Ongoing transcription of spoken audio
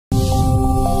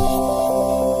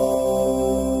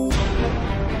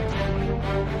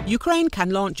Ukraine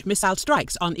can launch missile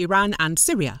strikes on Iran and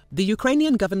Syria. The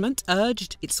Ukrainian government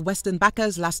urged its Western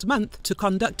backers last month to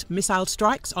conduct missile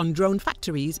strikes on drone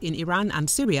factories in Iran and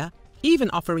Syria, even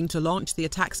offering to launch the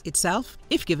attacks itself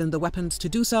if given the weapons to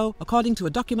do so, according to a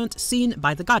document seen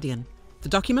by The Guardian. The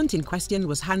document in question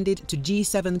was handed to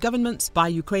G7 governments by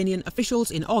Ukrainian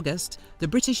officials in August, the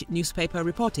British newspaper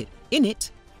reported. In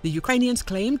it, the Ukrainians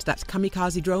claimed that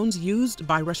kamikaze drones used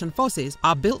by Russian forces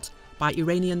are built by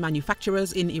Iranian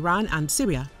manufacturers in Iran and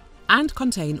Syria and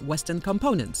contain Western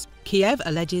components. Kiev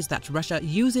alleges that Russia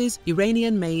uses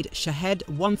Iranian-made Shahed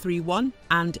 131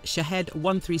 and Shahed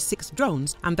 136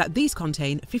 drones and that these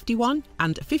contain 51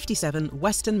 and 57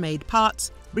 Western-made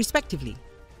parts, respectively.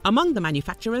 Among the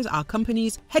manufacturers are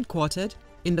companies headquartered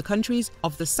in the countries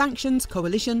of the Sanctions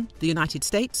Coalition, the United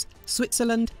States,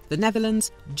 Switzerland, the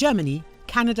Netherlands, Germany,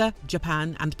 Canada,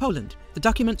 Japan and Poland, the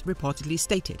document reportedly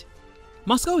stated.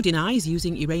 Moscow denies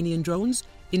using Iranian drones,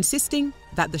 insisting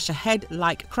that the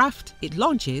Shahed-like craft it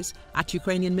launches at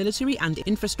Ukrainian military and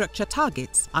infrastructure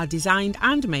targets are designed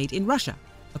and made in Russia.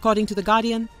 According to The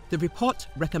Guardian, the report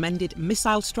recommended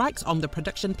missile strikes on the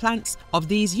production plants of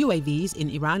these UAVs in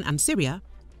Iran and Syria,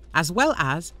 as well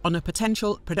as on a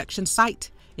potential production site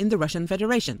in the Russian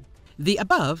Federation. The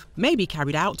above may be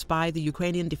carried out by the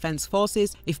Ukrainian Defense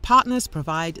Forces if partners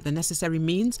provide the necessary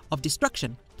means of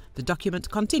destruction, the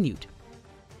document continued.